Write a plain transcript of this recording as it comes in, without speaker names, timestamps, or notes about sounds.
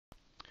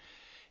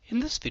In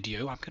this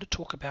video I'm going to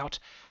talk about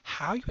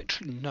how you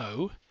actually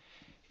know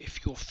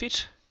if your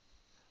fit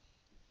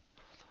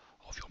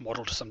of your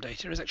model to some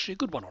data is actually a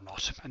good one or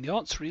not. And the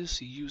answer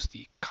is you use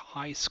the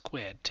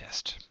chi-squared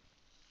test.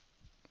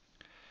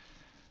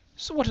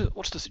 So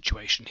what's the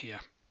situation here?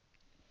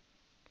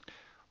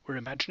 We're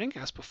imagining,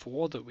 as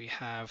before, that we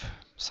have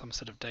some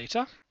set of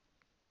data.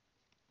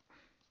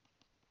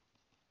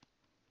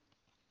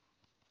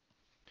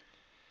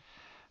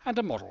 And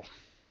a model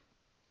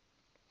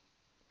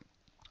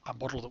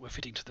that we're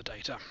fitting to the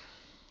data.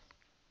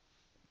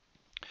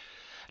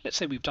 Let's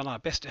say we've done our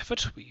best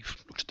effort, we've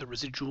looked at the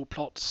residual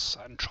plots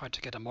and tried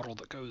to get a model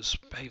that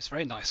behaves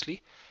very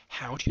nicely.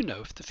 How do you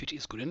know if the fit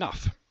is good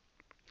enough?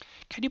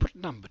 Can you put a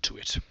number to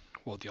it?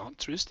 Well, the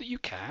answer is that you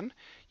can,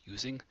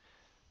 using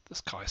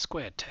the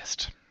chi-squared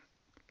test.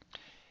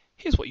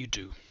 Here's what you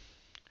do.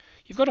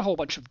 You've got a whole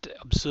bunch of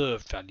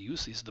observed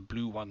values. These are the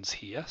blue ones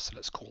here, so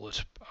let's call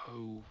it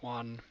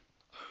 01,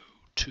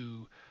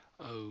 02,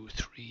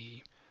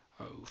 03,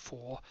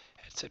 04,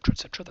 etc.,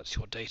 etc. That's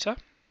your data.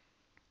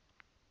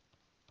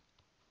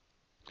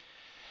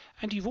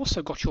 And you've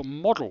also got your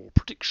model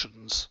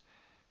predictions.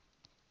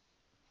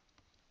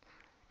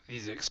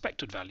 These are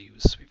expected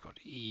values. We've got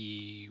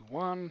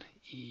E1,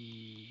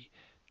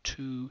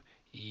 E2,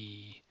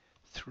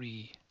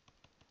 E3,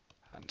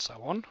 and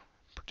so on.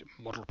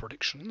 Model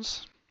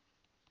predictions.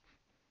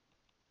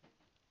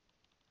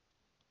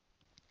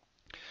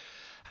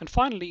 And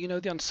finally, you know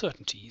the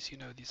uncertainties. You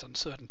know these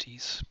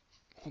uncertainties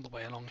all the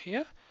way along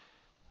here.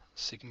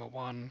 Sigma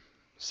 1,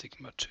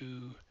 sigma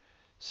 2,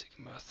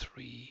 sigma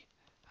 3,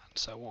 and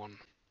so on.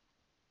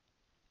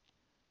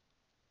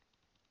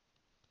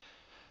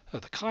 So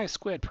the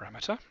chi-squared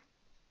parameter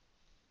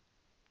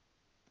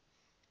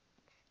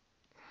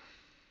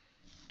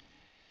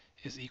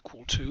is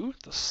equal to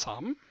the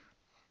sum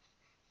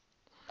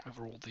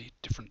over all the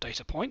different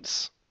data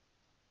points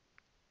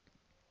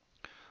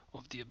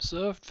of the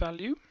observed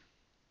value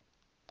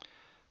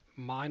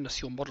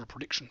minus your model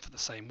prediction for the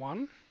same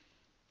one.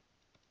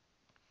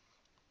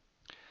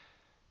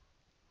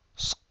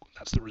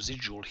 That's the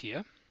residual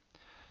here.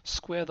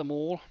 Square them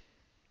all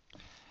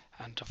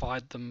and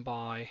divide them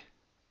by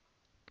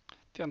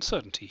the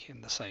uncertainty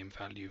in the same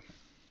value.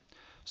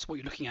 So what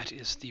you're looking at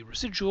is the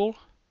residual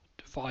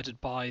divided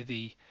by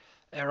the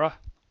error,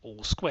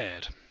 all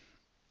squared.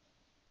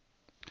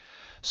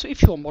 So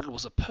if your model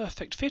was a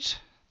perfect fit,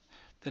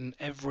 then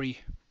every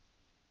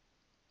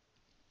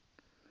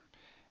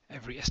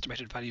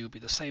estimated value will be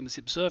the same as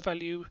the observed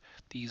value.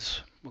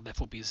 These will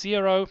therefore be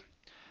 0,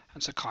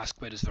 and so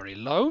chi-squared is very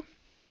low.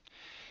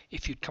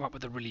 If you'd come up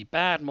with a really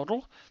bad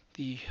model,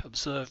 the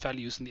observed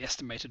values and the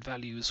estimated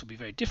values will be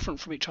very different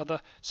from each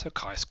other, so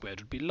chi-squared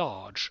would be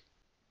large.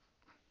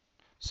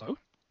 So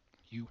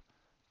you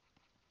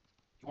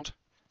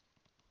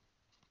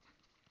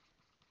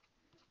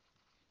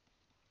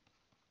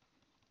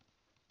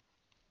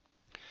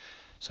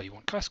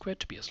want chi-squared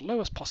to be as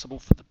low as possible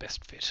for the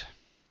best fit.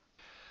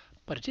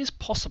 But it is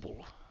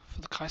possible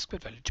for the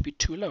chi-squared value to be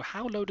too low.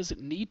 How low does it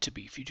need to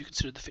be for you to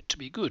consider the fit to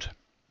be good?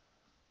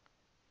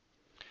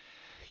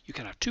 You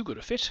can have too good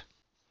a fit.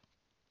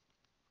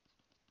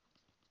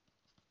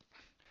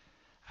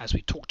 As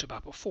we talked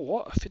about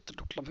before, a fit that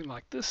looked something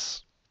like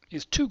this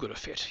is too good a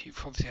fit. You've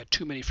obviously had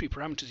too many free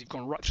parameters. You've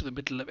gone right through the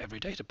middle of every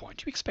data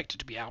point. You expect it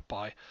to be out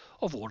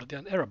of all of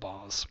the error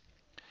bars.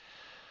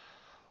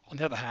 On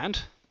the other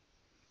hand,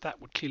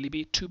 that would clearly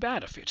be too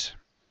bad a fit.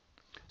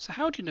 So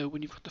how do you know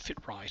when you've got the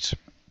fit right?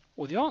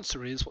 Well, the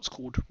answer is what's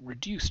called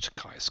reduced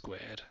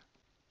chi-squared.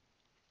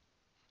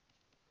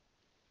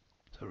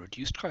 So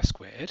reduced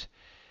chi-squared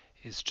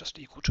is just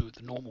equal to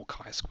the normal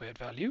chi-squared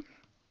value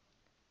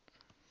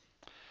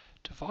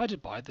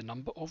divided by the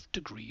number of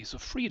degrees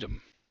of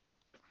freedom.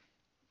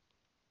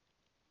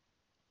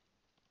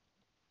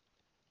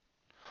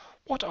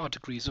 What are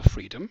degrees of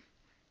freedom?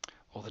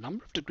 Well, the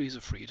number of degrees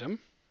of freedom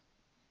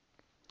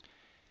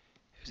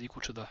is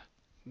equal to the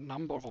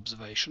number of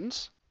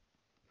observations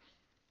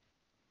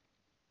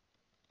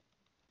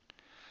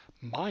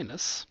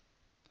minus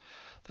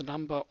the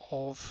number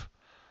of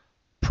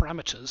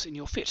parameters in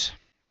your fit.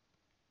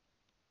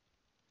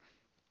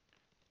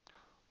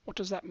 What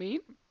does that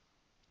mean?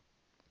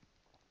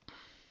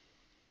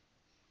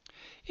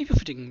 If you're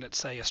fitting, let's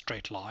say, a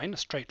straight line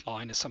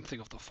is something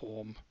of the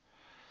form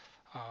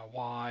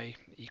y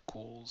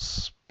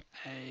equals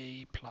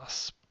a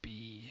plus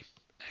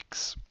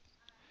bx.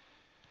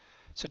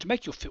 So to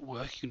make your fit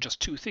work, you can just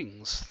two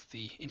things,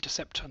 the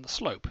intercept and the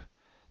slope.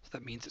 So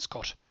that means it's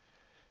got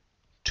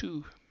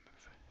two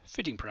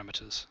fitting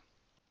parameters.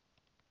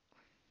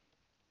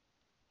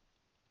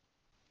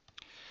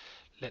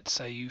 Let's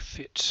say you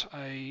fit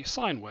a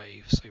sine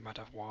wave, so you might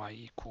have y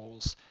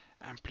equals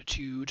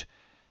amplitude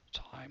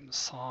times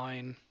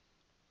sine,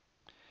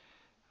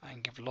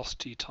 angular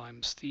velocity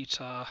times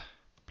theta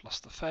plus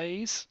the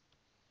phase.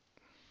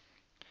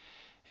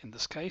 In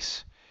this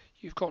case,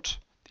 you've got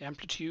the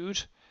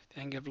amplitude, the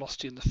angular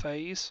velocity and the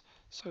phase,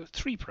 so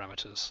three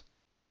parameters.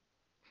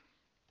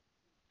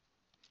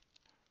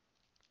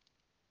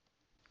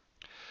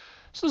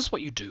 So this is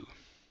what you do.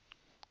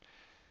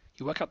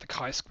 You work out the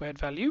chi-squared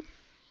value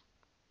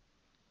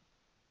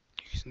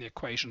using the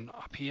equation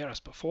up here as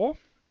before.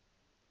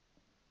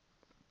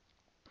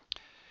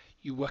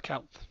 You work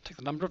out, take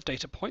the number of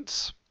data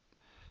points,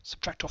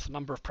 subtract off the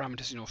number of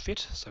parameters in your fit,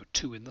 so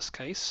 2 in this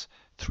case,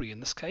 3 in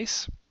this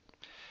case.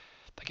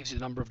 That gives you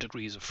the number of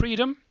degrees of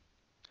freedom.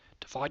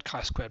 Divide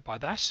chi-squared by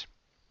that.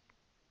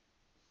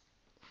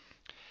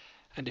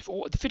 And if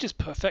the fit is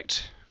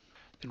perfect,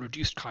 then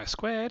reduced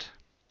chi-squared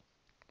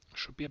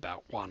should be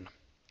about 1.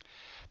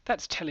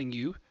 That's telling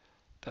you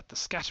that the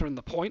scatter in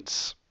the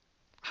points,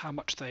 how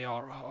much they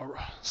are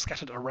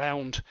scattered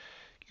around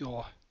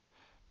your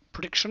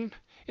prediction,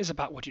 is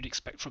about what you'd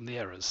expect from the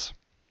errors.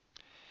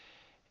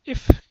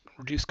 If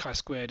reduced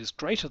chi-squared is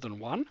greater than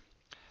 1,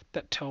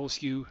 that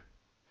tells you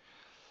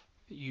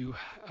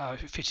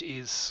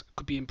fit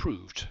could be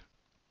improved.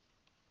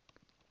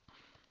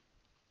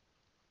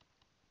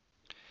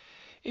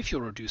 If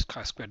your reduced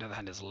chi-squared on the other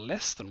hand is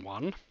less than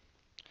 1,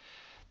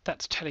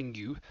 that's telling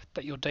you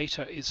that your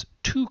data is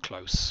too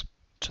close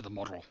to the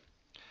model.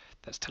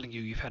 That's telling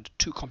you you've had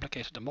too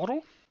complicated a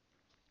model,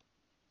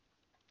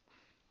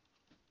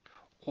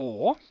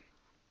 or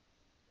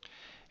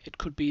it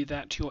could be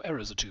that your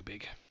errors are too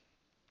big.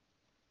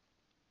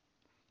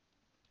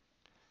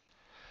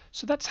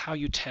 So that's how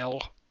you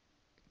tell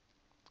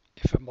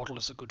if a model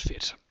is a good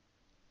fit.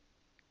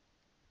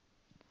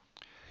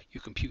 You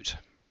compute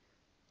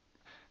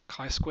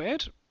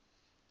chi-squared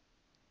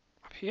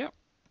up here.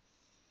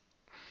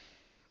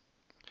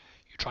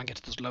 You try and get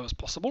it as low as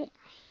possible.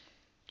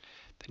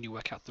 Then you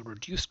work out the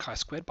reduced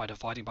chi-squared by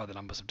dividing by the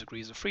numbers of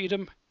degrees of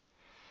freedom,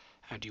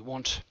 and you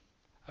want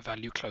a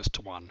value close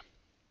to 1.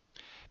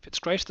 If it's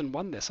greater than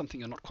 1, there's something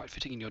you're not quite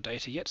fitting in your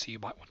data yet, so you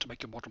might want to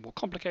make your model more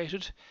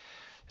complicated.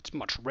 It's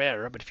much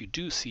rarer, but if you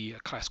do see a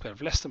chi-squared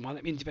of less than 1,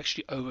 that means you've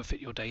actually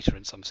overfit your data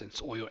in some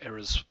sense, or your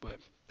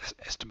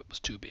estimate was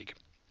too big.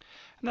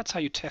 And that's how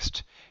you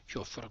test if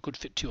you've got a good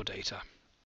fit to your data.